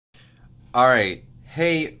Alright,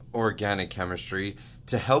 hey organic chemistry.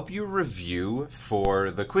 To help you review for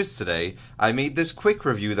the quiz today, I made this quick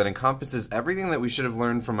review that encompasses everything that we should have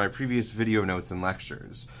learned from my previous video notes and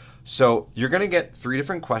lectures. So, you're going to get 3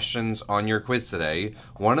 different questions on your quiz today.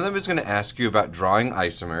 One of them is going to ask you about drawing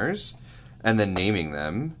isomers and then naming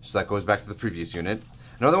them, so that goes back to the previous unit.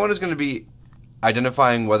 Another one is going to be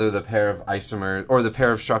identifying whether the pair of isomers, or the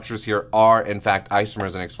pair of structures here are in fact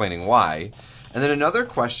isomers and explaining why. And then another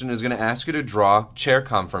question is going to ask you to draw chair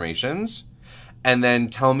conformations, and then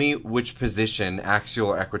tell me which position, axial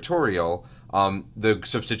or equatorial, the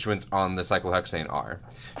substituents on the cyclohexane are.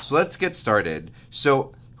 So let's get started.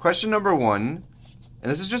 So question number 1,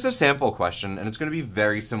 and this is just a sample question, and it's going to be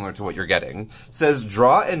very similar to what you're getting, says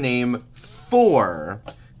draw and name 4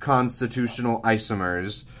 constitutional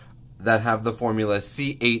isomers that have the formula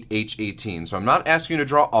C8H18. So I'm not asking you to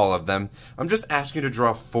draw all of them, I'm just asking you to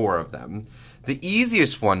draw 4 of them. The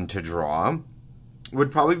easiest one to draw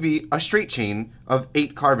would probably be a straight chain of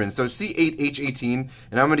 8 carbons. So C8H18,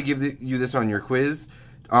 and I'm going to give you this on your quiz,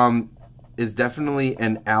 is definitely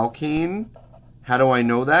an alkane. How do I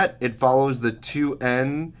know that? It follows the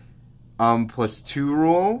 2N plus 2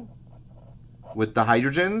 rule with the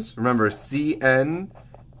hydrogens. Remember,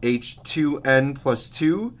 CnH2n plus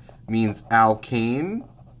 2 means alkane.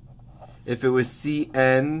 If it was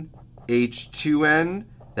CnH2n,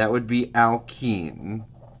 that would be alkene.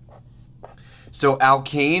 So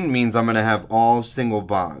alkane means I'm going to have all single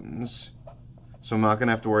bonds. So I'm not going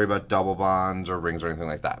to have to worry about double bonds or rings or anything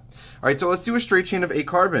like that. Alright, so let's do a straight chain of 8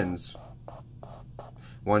 carbons.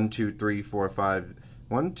 1, 2, 3, 4, 5.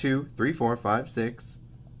 1, 2, 3, 4, 5, 6,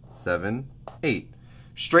 7, 8.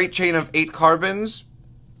 Straight chain of 8 carbons,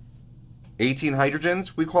 18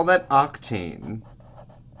 hydrogens, we call that octane.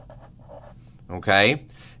 Okay?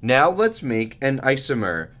 Now let's make an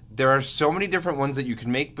isomer. There are so many different ones that you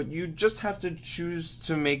can make, but you just have to choose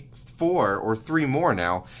to make 4 or 3 more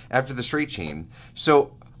now after the straight chain.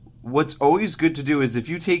 So what's always good to do is if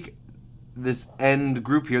you take this end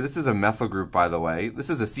group here, this is a methyl group by the way, this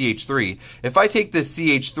is a CH3. If I take this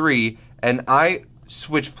CH3 and I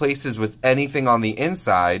switch places with anything on the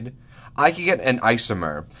inside, I can get an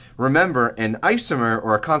isomer. Remember, an isomer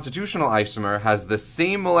or a constitutional isomer has the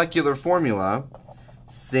same molecular formula,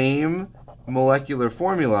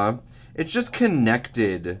 it's just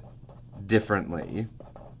connected differently.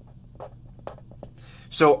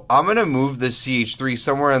 So I'm going to move this CH3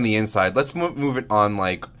 somewhere on the inside. Let's move it on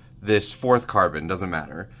like this 4th carbon, doesn't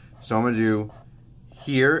matter. So I'm going to do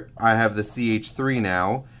here, I have the CH3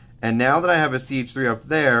 now, and now that I have a CH3 up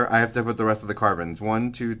there, I have to put the rest of the carbons.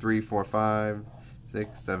 1, 2, 3, 4, 5,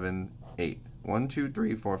 6, 7, 8. 1, 2,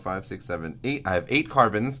 3, 4, 5, 6, 7, 8. I have 8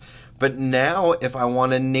 carbons. But now, if I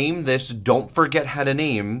want to name this, don't forget how to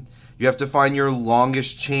name. You have to find your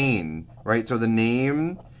longest chain, right? So the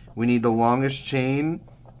name, we need the longest chain.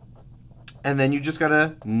 And then you just got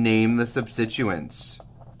to name the substituents.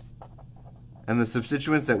 And the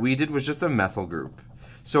substituents that we did was just a methyl group.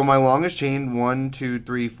 So my longest chain, 1, 2,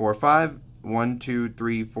 3, 4, 5. 1, 2,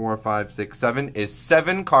 3, 4, 5, 6, 7 is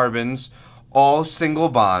 7 carbons, all single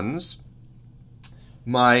bonds.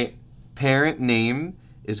 My parent name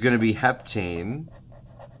is going to be heptane.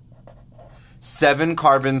 7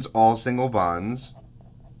 carbons, all single bonds.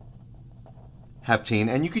 Heptane.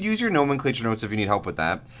 And you could use your nomenclature notes if you need help with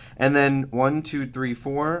that. And then 1, 2, 3,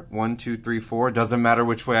 4. 1, 2, 3, 4. Doesn't matter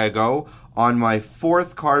which way I go. On my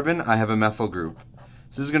 4th carbon, I have a methyl group.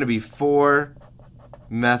 So this is going to be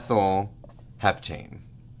 4-methyl heptane.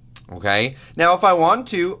 Okay? Now, if I want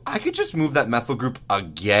to, I could just move that methyl group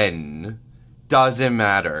again. Doesn't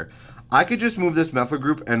matter. I could just move this methyl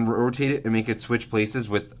group and rotate it and make it switch places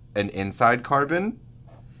with an inside carbon.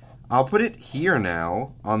 I'll put it here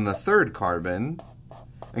now on the 3rd carbon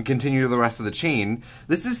and continue the rest of the chain.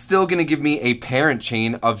 This is still going to give me a parent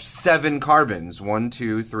chain of 7 carbons. 1,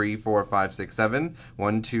 2, 3, 4, 5, 6, 7.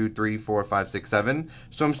 1, 2, 3, 4, 5, 6, 7.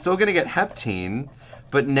 So I'm still going to get heptane.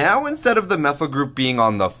 But now instead of the methyl group being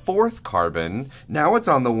on the 4th carbon, now it's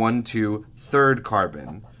on the 1, 2, 3rd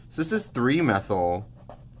carbon. So this is 3-methyl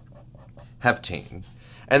heptane.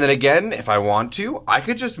 And then again, if I want to, I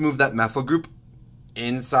could just move that methyl group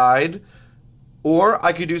inside, or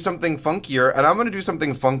I could do something funkier, and I'm going to do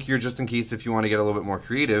something funkier just in case if you want to get a little bit more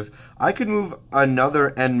creative. I could move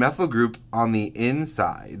another N-methyl group on the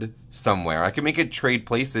inside somewhere. I could make it trade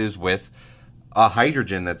places with a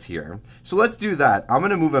hydrogen that's here. So let's do that. I'm going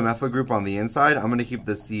to move a methyl group on the inside. I'm going to keep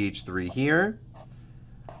the CH3 here.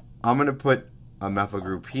 I'm going to put a methyl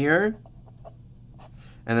group here.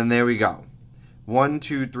 And then there we go. 1,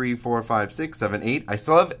 2, 3, 4, 5, 6, 7, 8. I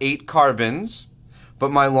still have 8 carbons,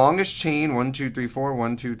 But my longest chain, 1, 2, 3, 4,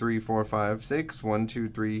 1, 2, 3, 4, 5, 6, 1, 2,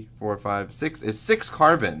 3, 4, 5, 6, is 6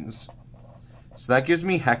 carbons. So that gives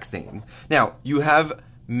me hexane. Now, you have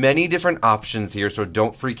many different options here, so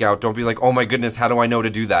don't freak out. Don't be like, oh my goodness, how do I know to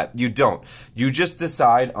do that? You don't. You just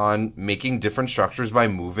decide on making different structures by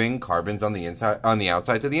moving carbons on the inside, on the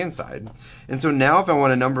outside to the inside. And so now if I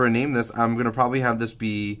want to number and name this, I'm going to probably have this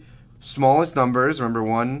be smallest numbers. Remember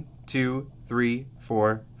 1, 2, 3,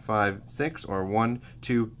 4, 5, 6, or 1,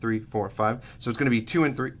 2, 3, 4, 5. So it's going to be 2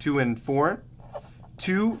 and 3, 2 and 4.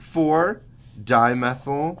 2, 4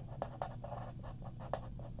 dimethyl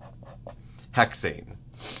hexane.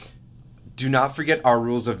 Do not forget our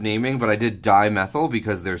rules of naming, but I did dimethyl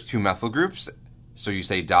because there's 2 methyl groups. So you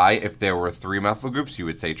say di. If there were 3 methyl groups, you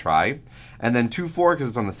would say tri. And then 2,4 because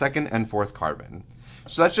it's on the 2nd and 4th carbon.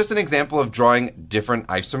 So that's just an example of drawing different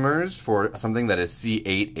isomers for something that is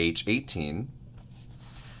C8H18.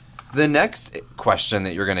 The next question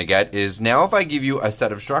that you're going to get is, now if I give you a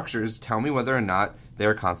set of structures, tell me whether or not they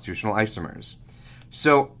are constitutional isomers.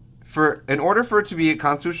 So in order for it to be a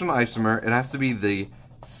constitutional isomer, it has to be the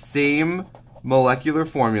same molecular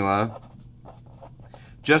formula,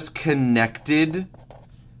 just connected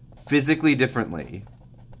physically differently.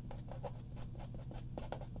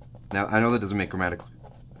 Now, I know that doesn't make grammatical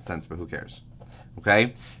sense, but who cares?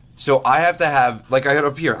 Okay? So I have to have, like I had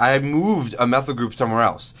up here, I had moved a methyl group somewhere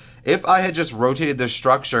else. If I had just rotated this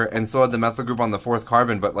structure and still had the methyl group on the 4th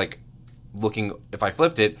carbon, but like if I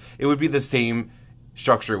flipped it, it would be the same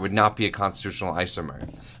structure. It would not be a constitutional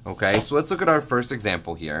isomer. Okay, so let's look at our first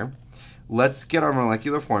example here. Let's get our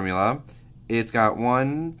molecular formula. It's got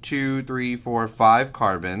 1, 2, 3, 4, 5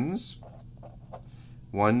 carbons.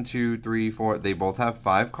 1, 2, 3, 4. They both have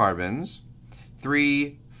 5 carbons.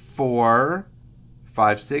 3, 4,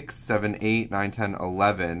 5, 6, 7, 8, 9, 10,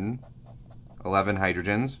 11. 11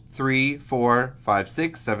 hydrogens. 3, 4, 5,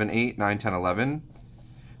 6, 7, 8, 9, 10, 11.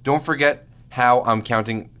 Don't forget how I'm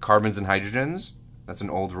counting carbons and hydrogens. That's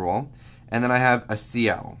an old rule. And then I have a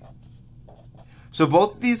Cl. So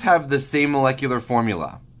both of these have the same molecular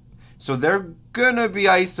formula. So they're gonna be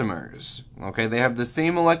isomers. Okay, they have the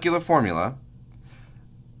same molecular formula.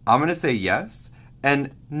 I'm gonna say yes.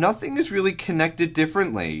 And nothing is really connected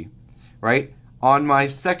differently, right? On my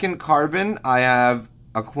 2nd carbon, I have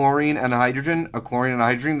a chlorine and a hydrogen, a chlorine and a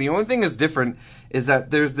hydrogen. The only thing that's different is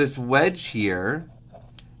that there's this wedge here,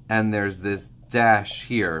 and there's this dash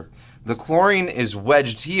here. The chlorine is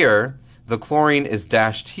wedged here, the chlorine is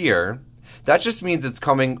dashed here. That just means it's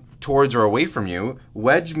coming towards or away from you.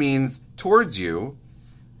 Wedge means towards you,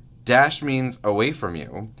 dash means away from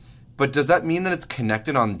you. But does that mean that it's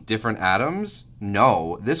connected on different atoms?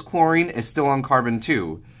 No. This chlorine is still on carbon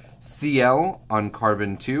 2. Cl on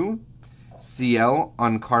carbon 2, Cl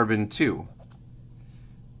on carbon 2.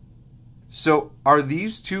 So are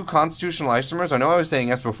these 2 constitutional isomers? I know I was saying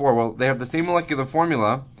yes before. Well, they have the same molecular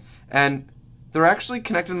formula, and they're actually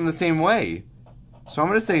connected in the same way. So I'm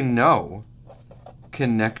going to say no.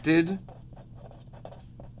 Connected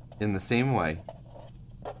in the same way.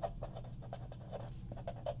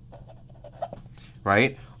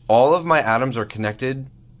 Right? All of my atoms are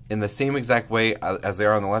connected in the same exact way as they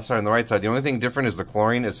are on the left side and the right side. The only thing different is the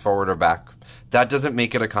chlorine is forward or back. That doesn't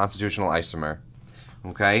make it a constitutional isomer.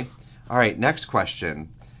 Okay? All right, next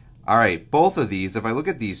question. All right, both of these, if I look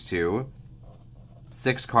at these two,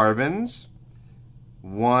 6 carbons,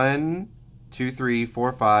 1, 2, 3,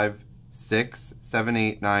 4, 5, 6, 7,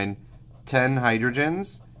 8, 9, 10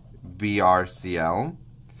 hydrogens, BrCl.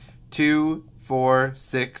 2, 4,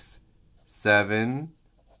 6, 7,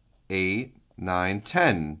 8, 9,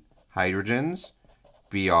 10 hydrogens,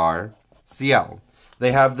 BrCl.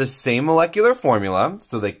 They have the same molecular formula,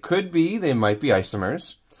 so they might be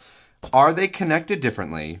isomers. Are they connected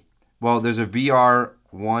differently? Well, there's a Br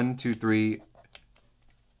 1, 2, 3,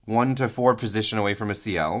 1 to 4 position away from a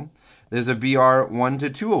Cl. There's a Br 1 to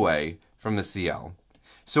 2 away from the Cl.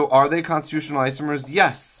 So are they constitutional isomers?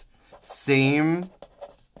 Yes. Same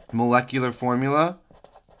molecular formula,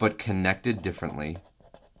 but connected differently.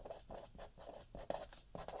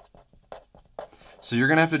 So you're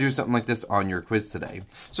going to have to do something like this on your quiz today.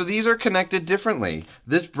 So these are connected differently.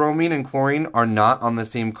 This bromine and chlorine are not on the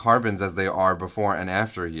same carbons as they are before and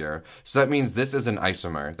after here. So that means this is an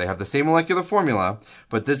isomer. They have the same molecular formula,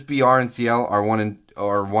 but this Br and Cl are one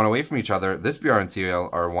away from each other. This Br and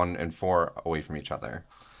Cl are 1 and 4 away from each other.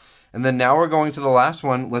 And then now we're going to the last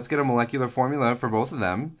one. Let's get a molecular formula for both of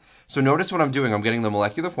them. So notice what I'm doing. I'm getting the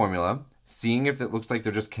molecular formula, seeing if it looks like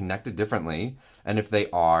they're just connected differently, and if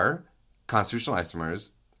they are, constitutional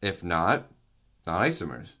isomers. If not, not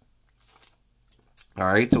isomers. All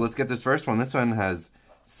right, so let's get this first one. This one has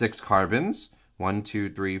 6 carbons. 1, 2,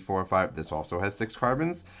 3, 4, 5. This also has 6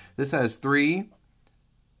 carbons. This has 3,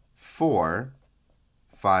 4,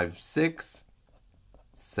 5, 6,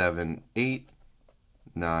 7, 8,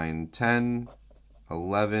 9, 10,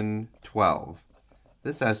 11, 12.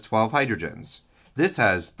 This has 12 hydrogens. This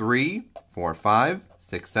has 3, 4, 5,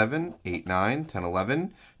 6, 7, 8, 9, 10,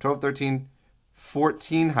 11, 12, 13,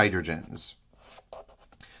 14 hydrogens.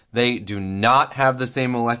 They do not have the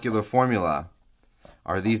same molecular formula.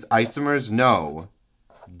 Are these isomers? No.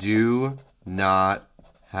 Do not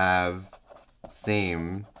have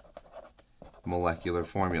same molecular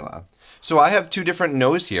formula. So I have two different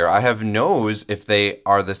no's here. I have no's if they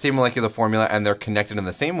are the same molecular formula and they're connected in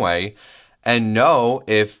the same way, and no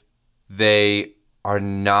if they are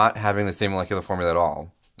not having the same molecular formula at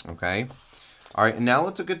all. Okay? All right, now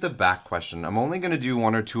let's look at the back question. I'm only going to do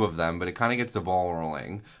 1 or 2 of them, but it kind of gets the ball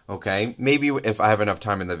rolling, okay? Maybe if I have enough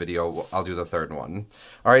time in the video, I'll do the third one.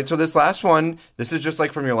 All right, so this last one, this is just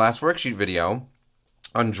like from your last worksheet video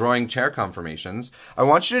on drawing chair conformations. I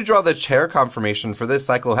want you to draw the chair conformation for this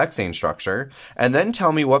cyclohexane structure, and then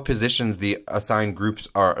tell me what positions the assigned groups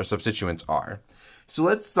or substituents are. So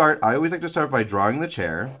let's start. I always like to start by drawing the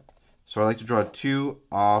chair. So I like to draw 2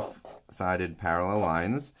 off-sided parallel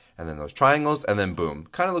lines, and then those triangles, and then boom.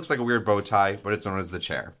 Kind of looks like a weird bow tie, but it's known as the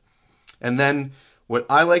chair. And then what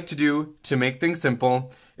I like to do to make things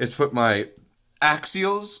simple is put my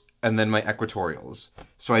axials and then my equatorials.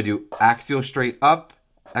 So I do axial straight up,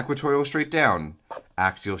 equatorial straight down,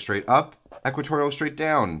 axial straight up, equatorial straight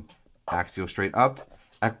down, axial straight up,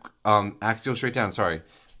 axial straight down, sorry.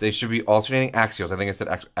 They should be alternating axials. I think I said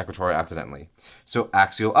equatorial accidentally. So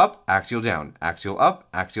axial up, axial down, axial up,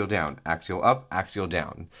 axial down, axial up, axial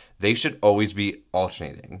down. They should always be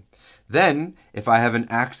alternating. Then, if I have an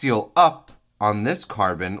axial up on this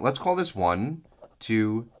carbon, let's call this 1,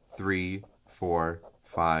 2, 3, 4,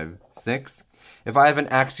 5, 6. If I have an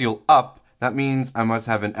axial up, that means I must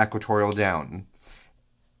have an equatorial down.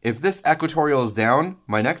 If this equatorial is down,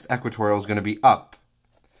 my next equatorial is going to be up.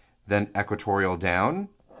 Then equatorial down,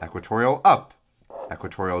 equatorial up,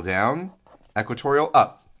 equatorial down, equatorial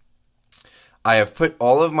up. I have put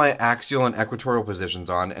all of my axial and equatorial positions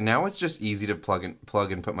on, and now it's just easy to plug and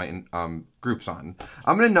put my groups on.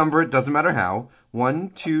 I'm going to number it, doesn't matter how. 1,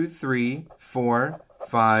 2, 3, 4,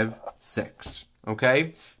 5, 6.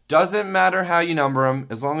 Okay? Doesn't matter how you number them,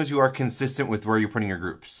 as long as you are consistent with where you're putting your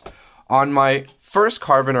groups. On my first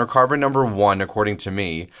carbon, or carbon number 1, according to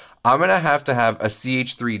me, I'm going to have a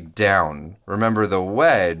CH3 down. Remember, the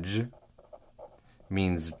wedge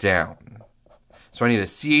means down. So I need a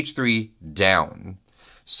CH3 down.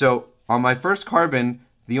 So on my first carbon,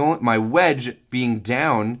 my wedge being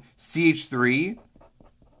down, CH3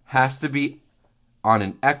 has to be on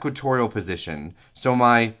an equatorial position. So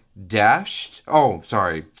my dashed, oh,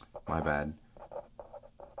 sorry, my bad.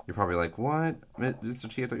 You're probably like, what?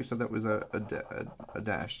 Mr. T, I thought you said that was a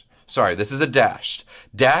dashed. Sorry, this is a dashed.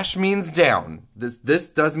 Dash means down. This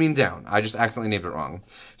does mean down. I just accidentally named it wrong.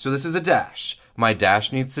 So this is a dash. My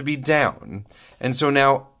dash needs to be down. And so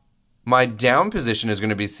now my down position is going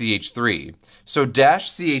to be CH3. So dash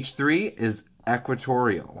CH3 is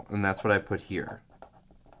equatorial, and that's what I put here.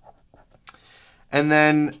 And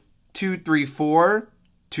then 2, 3, 4,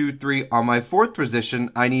 2, 3 on my fourth position,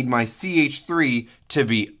 I need my CH3 to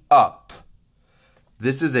be up.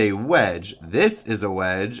 This is a wedge, this is a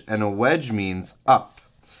wedge, and a wedge means up.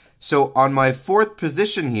 So on my fourth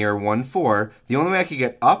position here, 1, 4, the only way I could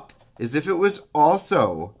get up is if it was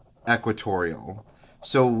also equatorial.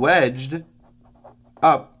 So wedged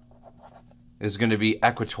up is going to be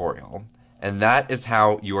equatorial. And that is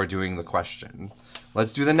how you are doing the question.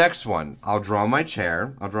 Let's do the next one. I'll draw my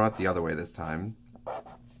chair. I'll draw it the other way this time.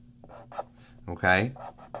 Okay?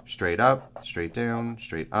 Straight up, straight down,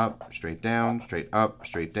 straight up, straight down, straight up,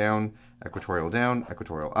 straight down, equatorial down,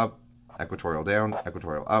 equatorial up, equatorial down,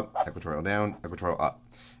 equatorial up, equatorial down, equatorial up.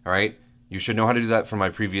 All right? You should know how to do that from my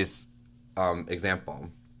previous example.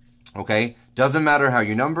 Okay? Doesn't matter how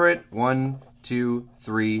you number it. 1, 2,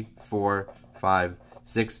 3, 4, 5,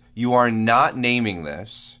 6. You are not naming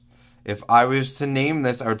this. If I was to name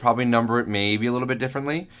this, I would probably number it maybe a little bit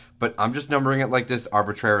differently, but I'm just numbering it like this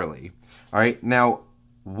arbitrarily. All right, now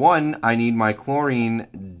 1, I need my chlorine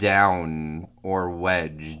down or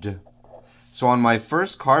wedged. So on my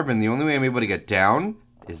first carbon, the only way I'm able to get down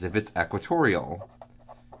is if it's equatorial.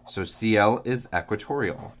 So Cl is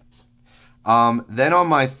equatorial. Then on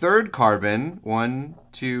my third carbon, 1,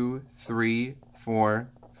 2, 3, 4,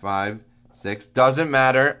 5, 6, doesn't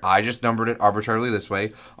matter. I just numbered it arbitrarily this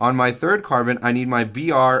way. On my third carbon, I need my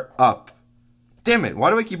Br up. Damn it, why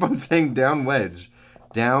do I keep on saying down wedge?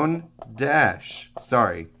 Down dash.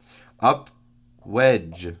 Sorry. Up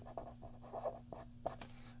wedge.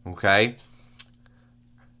 Okay?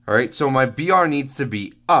 Alright, so my BR needs to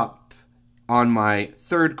be up on my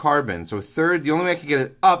third carbon. So third, the only way I could get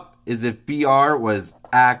it up is if BR was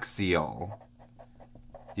axial.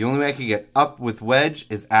 The only way I could get up with wedge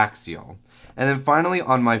is axial. And then finally,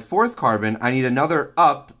 on my fourth carbon, I need another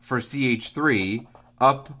up for CH3,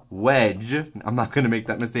 up wedge. I'm not going to make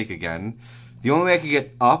that mistake again. The only way I could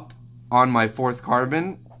get up on my fourth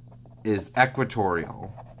carbon is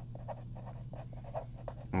equatorial.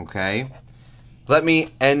 Okay? Let me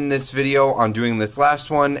end this video on doing this last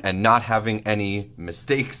one and not having any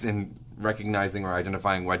mistakes in recognizing or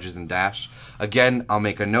identifying wedges and dash. Again, I'll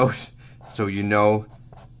make a note so you know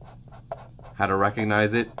how to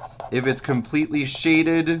recognize it. If it's completely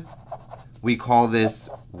shaded, we call this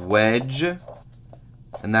wedge,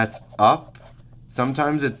 and that's up.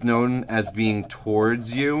 Sometimes it's known as being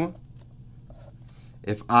towards you.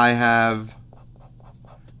 If I have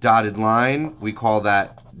dotted line, we call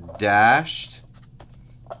that dashed.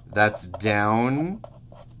 That's down,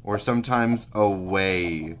 or sometimes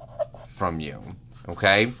away from you.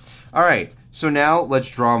 Okay? Alright, so now let's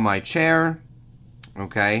draw my chair.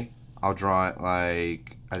 Okay? I'll draw it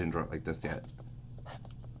like, I didn't draw it like this yet.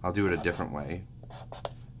 I'll do it a different way.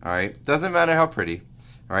 Alright? Doesn't matter how pretty.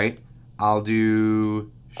 Alright? I'll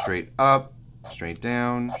do straight up, straight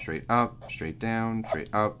down, straight up, straight down, straight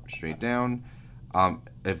up, straight down.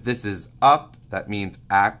 If this is up, that means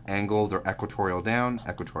angled or equatorial down,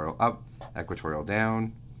 equatorial up, equatorial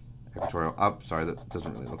down, equatorial up. Sorry, that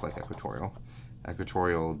doesn't really look like equatorial.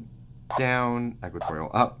 Equatorial down, equatorial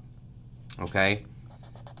up. Okay?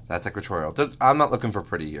 That's equatorial. I'm not looking for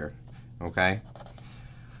pretty here. Okay?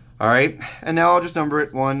 Alright, and now I'll just number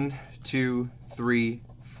it 1, 2, 3,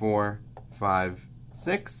 4, 5,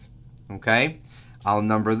 6. Okay? I'll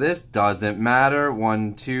number this. Doesn't matter.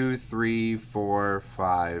 1, 2, 3, 4,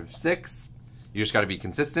 5, 6. You just got to be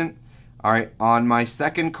consistent. Alright, on my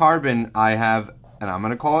second carbon, I have, and I'm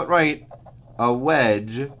going to call it right, a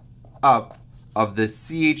wedge up of the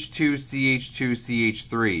CH2, CH2,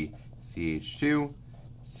 CH3. CH2,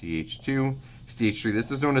 CH2, CH3.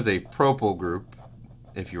 This is known as a propyl group,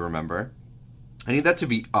 if you remember. I need that to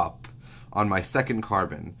be up on my second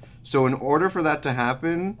carbon. So in order for that to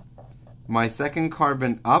happen, my second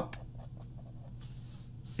carbon up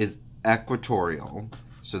is equatorial.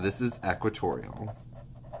 So this is equatorial.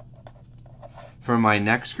 For my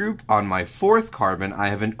next group, on my fourth carbon, I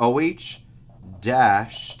have an OH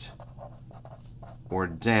dashed or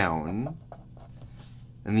down.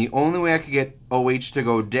 And the only way I could get OH to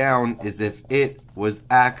go down is if it was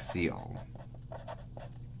axial.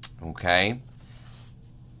 Okay?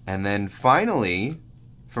 And then finally,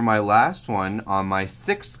 for my last one, on my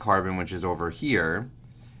sixth carbon, which is over here,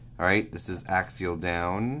 alright, this is axial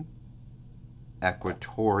down,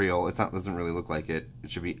 equatorial, it doesn't really look like it, it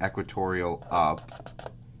should be equatorial up,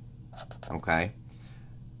 okay?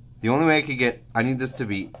 The only way I could get, I need this to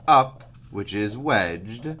be up, which is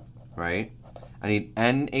wedged, right? I need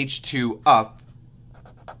NH2 up.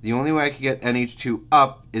 The only way I could get NH2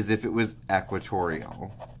 up is if it was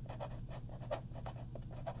equatorial.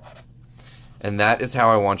 And that is how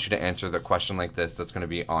I want you to answer the question like this that's going to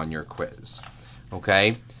be on your quiz.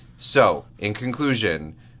 Okay? So, in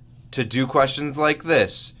conclusion, to do questions like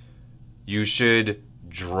this, you should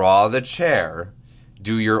draw the chair,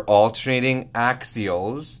 do your alternating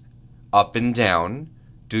axials up and down,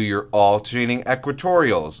 do your alternating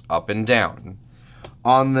equatorials up and down.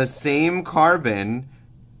 On the same carbon,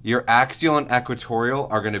 your axial and equatorial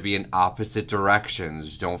are going to be in opposite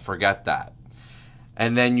directions. Don't forget that.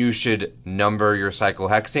 And then you should number your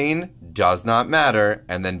cyclohexane, does not matter,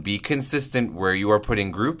 and then be consistent where you are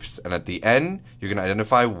putting groups, and at the end, you can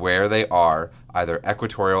identify where they are, either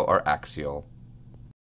equatorial or axial.